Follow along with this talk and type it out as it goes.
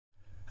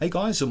Hey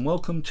guys, and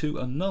welcome to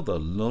another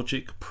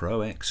Logic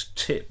Pro X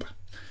tip.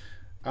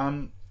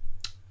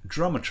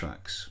 Drummer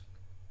tracks.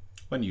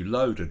 When you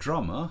load a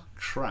drummer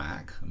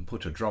track and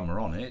put a drummer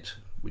on it,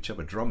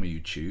 whichever drummer you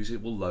choose,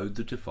 it will load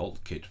the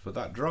default kit for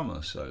that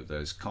drummer. So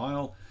there's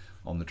Kyle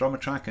on the drummer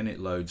track and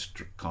it loads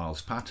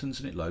Kyle's patterns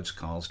and it loads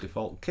Kyle's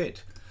default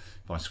kit.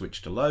 If I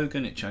switch to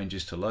Logan, it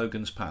changes to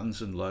Logan's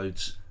patterns and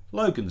loads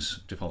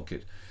Logan's default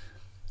kit.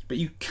 But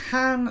you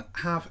can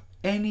have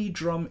any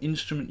drum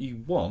instrument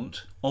you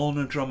want on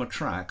a drummer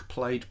track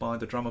played by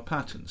the drummer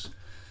patterns.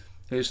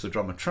 Here's the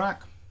drummer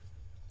track,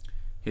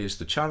 here's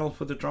the channel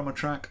for the drummer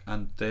track,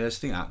 and there's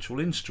the actual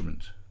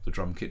instrument, the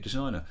drum kit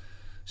designer.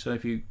 So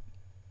if you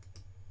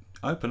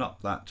open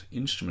up that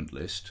instrument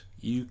list,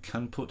 you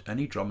can put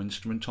any drum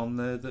instrument on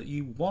there that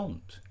you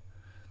want.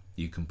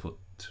 You can put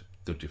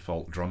the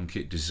default drum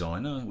kit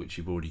designer, which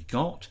you've already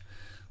got.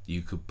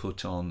 You could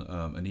put on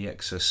an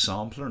EXS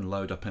sampler and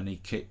load up any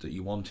kit that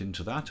you want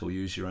into that, or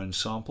use your own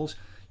samples.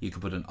 You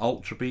could put an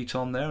Ultrabeat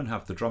on there and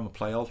have the drummer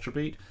play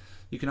Ultrabeat.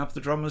 You can have the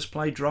drummers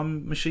play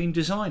Drum Machine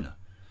Designer.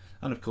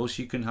 And of course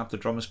you can have the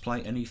drummers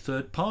play any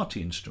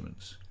third-party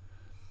instruments.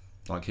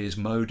 Like here's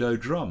Modo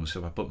Drum, so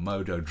if I put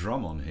Modo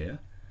Drum on here,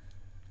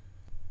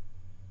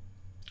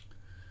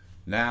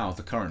 now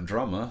the current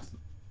drummer,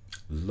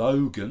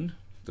 Logan's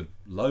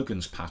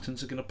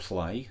patterns are going to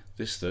play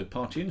this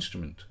third-party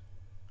instrument,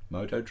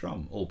 Modo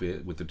Drum,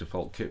 albeit with the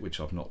default kit which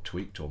I've not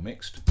tweaked or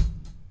mixed.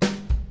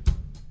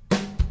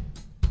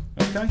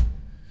 Okay,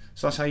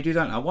 so that's how you do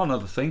that. Now one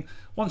other thing,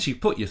 once you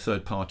put your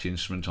third-party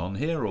instrument on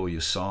here, or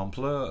your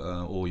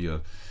sampler, or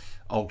your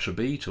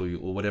Ultrabeat,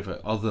 or whatever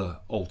other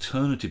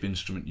alternative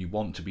instrument you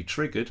want to be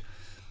triggered,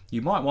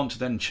 you might want to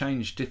then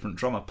change different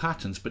drummer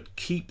patterns but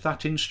keep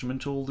that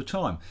instrument all the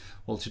time.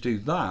 Well, to do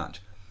that,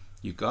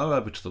 you go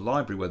over to the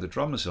library where the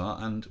drummers are,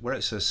 and where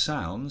it says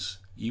sounds,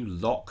 you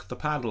lock the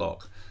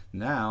padlock.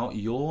 Now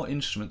your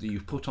instrument that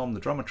you've put on the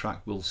drummer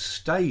track will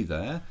stay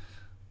there,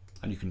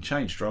 and you can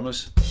change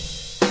drummers.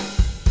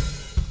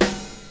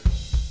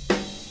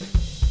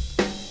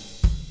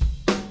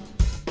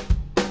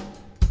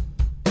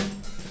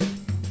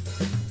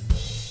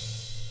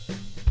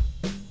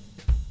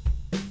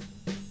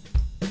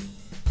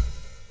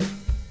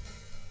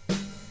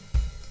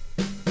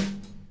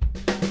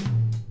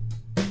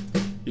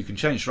 You can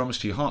change drummers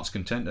to your heart's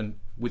content, and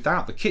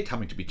without the kit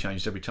having to be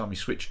changed every time you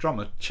switch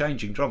drummer,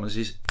 changing drummers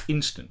is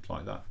instant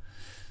like that.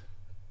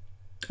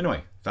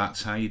 Anyway,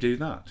 that's how you do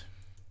that.